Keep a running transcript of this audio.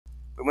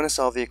we want to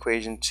solve the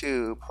equation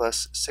 2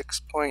 plus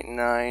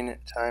 6.9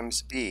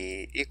 times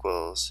b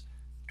equals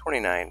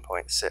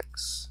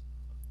 29.6.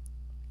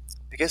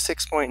 Because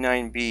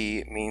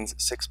 6.9b means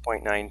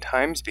 6.9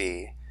 times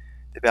b,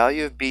 the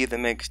value of b that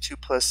makes 2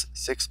 plus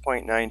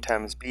 6.9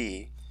 times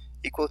b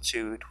equal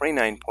to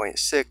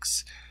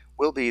 29.6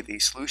 will be the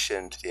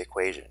solution to the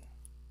equation.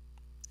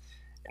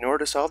 In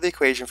order to solve the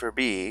equation for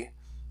b,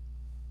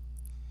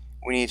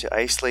 we need to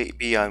isolate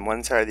b on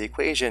one side of the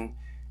equation,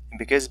 and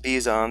because b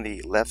is on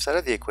the left side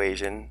of the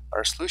equation,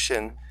 our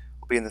solution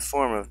will be in the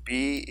form of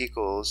b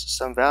equals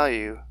some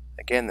value,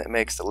 again, that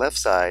makes the left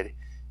side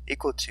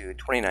equal to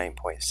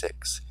 29.6. And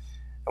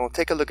we'll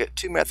take a look at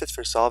two methods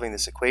for solving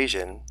this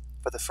equation.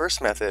 For the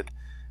first method,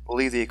 we'll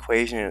leave the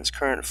equation in its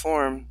current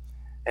form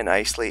and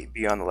isolate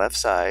b on the left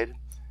side.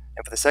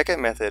 And for the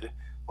second method,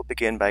 we'll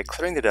begin by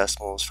clearing the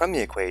decimals from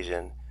the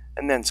equation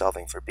and then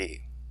solving for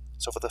b.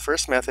 So for the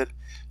first method,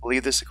 we'll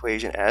leave this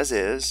equation as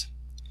is,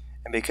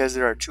 and because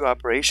there are two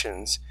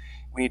operations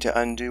we need to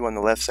undo on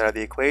the left side of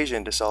the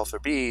equation to solve for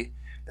b,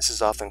 this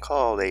is often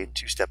called a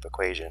two-step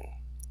equation.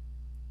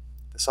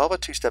 To solve a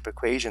two-step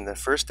equation, the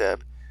first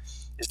step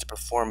is to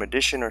perform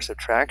addition or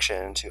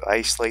subtraction to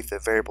isolate the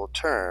variable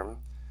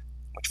term,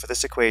 which for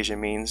this equation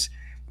means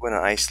we want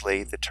to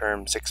isolate the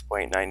term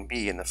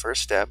 6.9b in the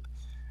first step,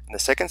 and the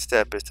second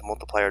step is to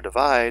multiply or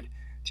divide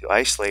to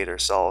isolate or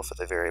solve for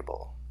the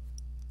variable.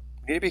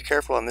 We need to be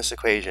careful on this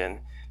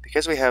equation.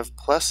 Because we have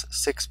plus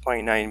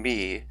 6.9b,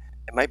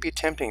 it might be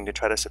tempting to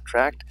try to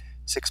subtract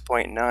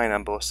 6.9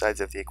 on both sides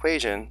of the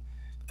equation,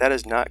 but that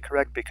is not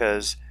correct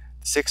because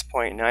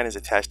 6.9 is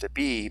attached to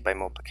b by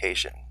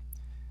multiplication.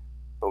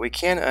 But we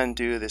can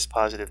undo this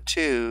positive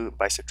 2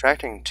 by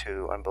subtracting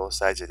 2 on both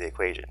sides of the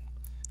equation.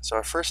 So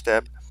our first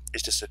step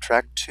is to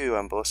subtract 2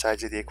 on both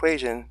sides of the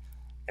equation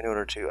in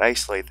order to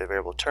isolate the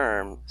variable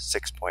term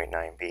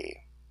 6.9b.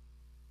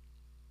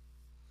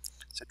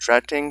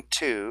 Subtracting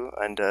 2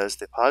 undoes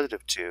the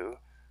positive 2,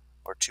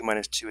 or 2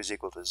 minus 2 is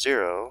equal to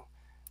 0,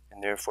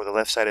 and therefore the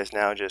left side is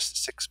now just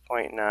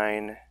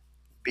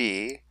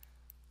 6.9b.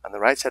 On the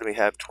right side we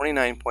have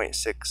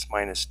 29.6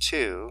 minus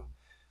 2.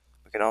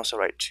 We can also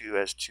write 2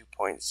 as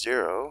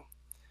 2.0.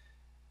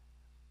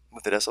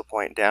 Move the decimal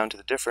point down to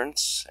the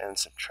difference and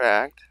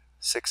subtract.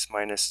 6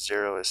 minus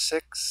 0 is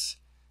 6,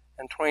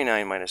 and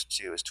 29 minus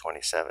 2 is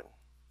 27.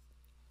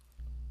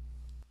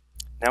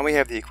 Now we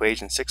have the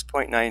equation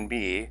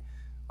 6.9b,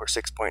 or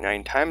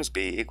 6.9 times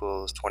b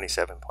equals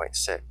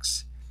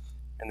 27.6.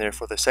 And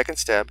therefore the second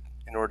step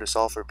in order to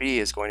solve for b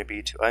is going to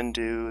be to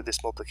undo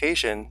this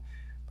multiplication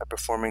by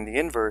performing the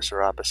inverse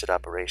or opposite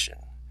operation.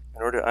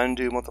 In order to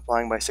undo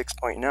multiplying by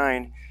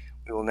 6.9,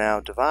 we will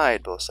now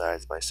divide both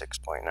sides by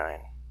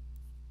 6.9.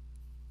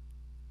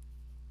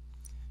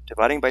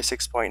 Dividing by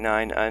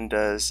 6.9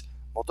 undoes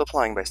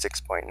multiplying by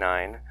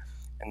 6.9,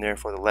 and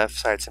therefore the left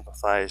side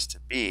simplifies to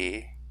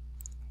b.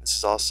 This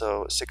is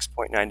also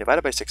 6.9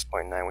 divided by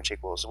 6.9, which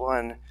equals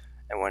 1,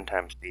 and 1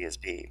 times b is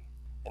b.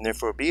 And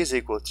therefore b is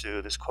equal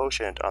to this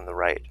quotient on the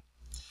right.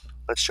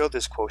 Let's show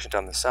this quotient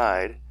on the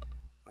side.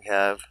 We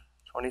have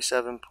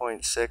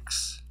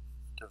 27.6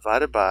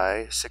 divided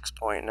by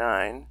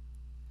 6.9.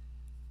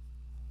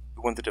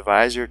 We want the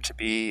divisor to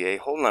be a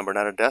whole number,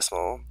 not a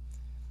decimal.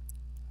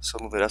 So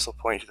move the decimal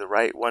point to the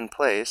right one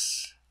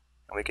place,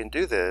 and we can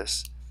do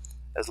this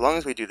as long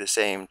as we do the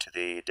same to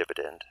the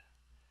dividend.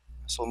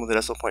 So we'll move the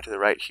decimal point to the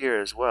right here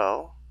as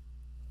well.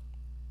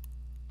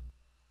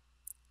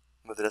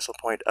 Move the decimal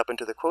point up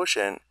into the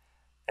quotient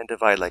and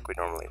divide like we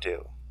normally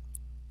do.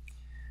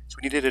 So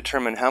we need to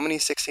determine how many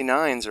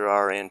 69s there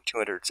are in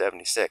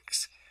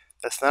 276.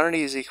 That's not an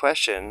easy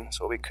question,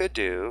 so what we could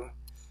do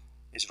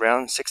is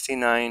round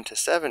 69 to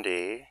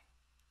 70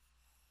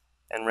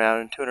 and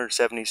round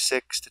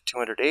 276 to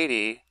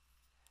 280,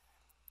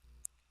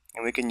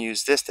 and we can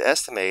use this to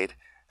estimate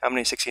how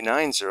many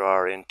 69s there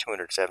are in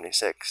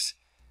 276.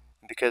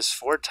 And because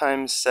 4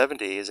 times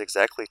 70 is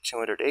exactly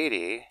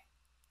 280,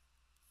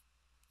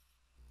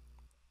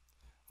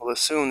 we'll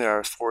assume there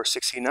are 4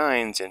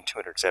 69s in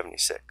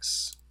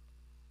 276.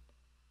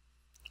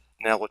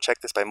 Now we'll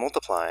check this by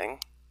multiplying.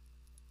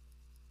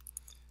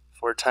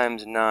 4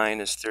 times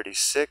 9 is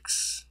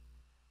 36.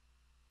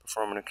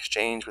 Perform an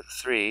exchange with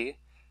 3.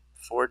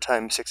 4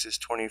 times 6 is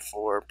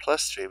 24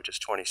 plus 3, which is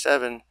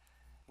 27.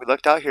 We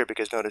lucked out here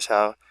because notice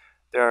how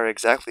there are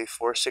exactly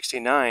 4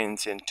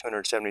 69s in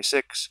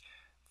 276.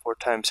 4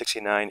 times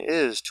 69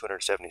 is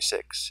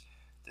 276.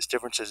 This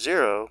difference is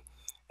 0,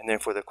 and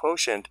therefore the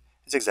quotient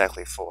is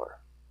exactly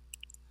 4,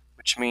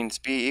 which means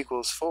b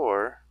equals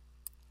 4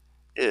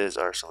 is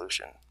our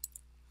solution.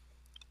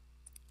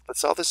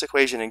 Let's solve this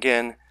equation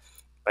again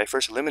by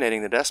first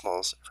eliminating the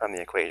decimals from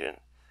the equation.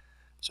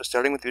 So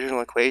starting with the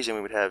original equation,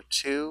 we would have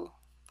 2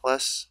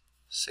 plus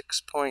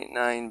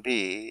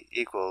 6.9b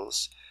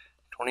equals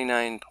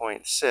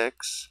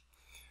 29.6.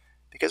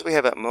 Because we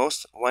have at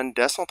most one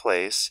decimal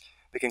place,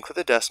 we can clear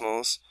the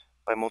decimals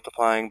by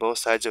multiplying both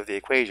sides of the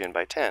equation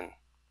by 10.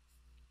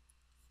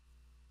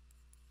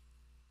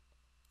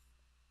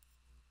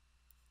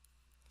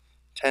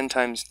 Ten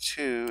times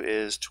 2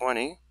 is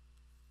 20.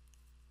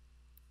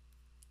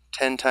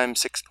 10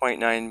 times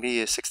 6.9b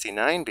is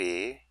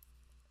 69b,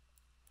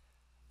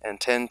 and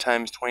 10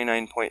 times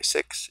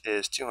 29.6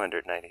 is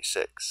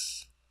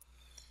 296.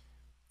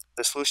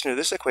 The solution to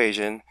this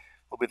equation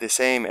will be the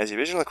same as the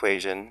original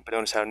equation, but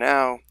notice how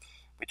now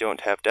we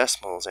don't have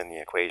decimals in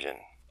the equation.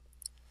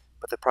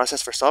 But the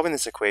process for solving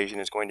this equation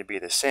is going to be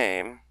the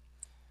same.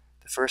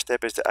 The first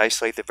step is to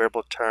isolate the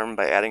variable term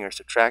by adding or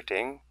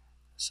subtracting.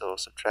 So we'll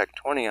subtract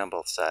 20 on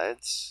both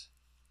sides.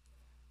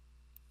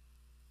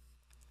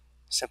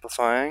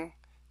 Simplifying,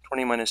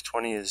 20 minus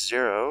 20 is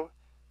 0.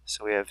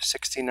 So we have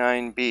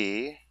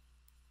 69b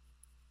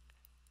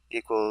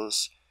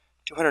equals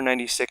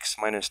 296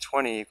 minus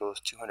 20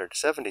 equals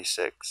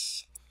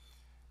 276.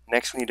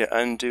 Next, we need to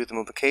undo the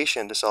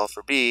multiplication to solve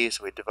for b,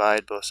 so we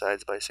divide both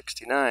sides by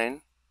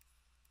 69.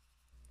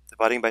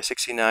 Dividing by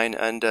 69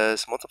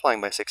 undoes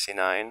multiplying by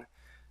 69.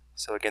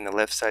 So again, the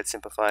left side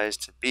simplifies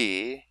to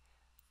b,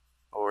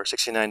 or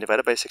 69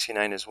 divided by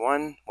 69 is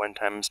 1. 1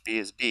 times b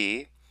is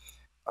b.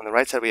 On the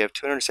right side, we have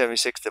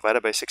 276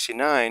 divided by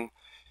 69,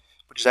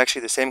 which is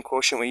actually the same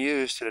quotient we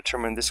used to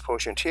determine this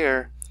quotient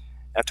here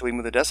after we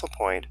move the decimal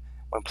point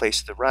one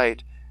place to the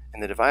right in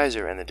the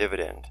divisor and the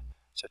dividend.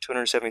 So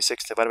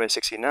 276 divided by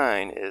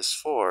 69 is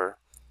 4,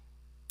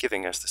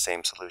 giving us the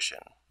same solution.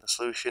 The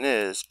solution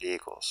is b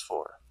equals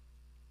 4.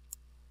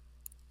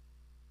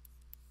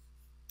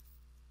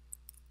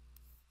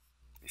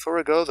 Before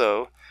we go,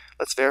 though,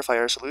 let's verify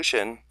our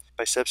solution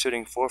by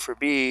substituting 4 for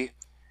b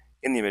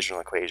in the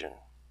original equation.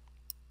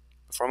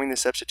 Performing the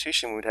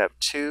substitution, we would have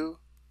 2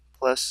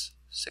 plus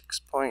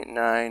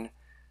 6.9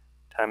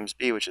 times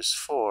b, which is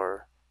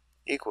 4,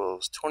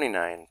 equals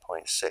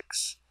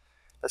 29.6.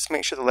 Let's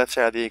make sure the left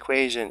side of the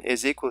equation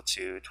is equal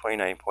to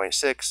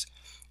 29.6,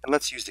 and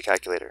let's use the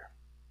calculator.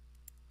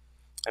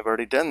 I've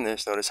already done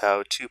this. Notice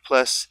how 2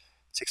 plus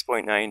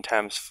 6.9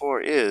 times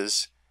 4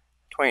 is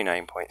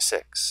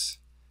 29.6.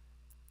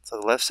 So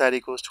the left side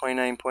equals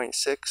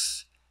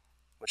 29.6,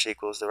 which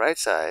equals the right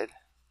side,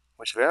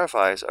 which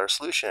verifies our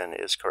solution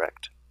is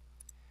correct.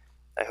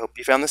 I hope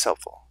you found this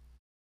helpful.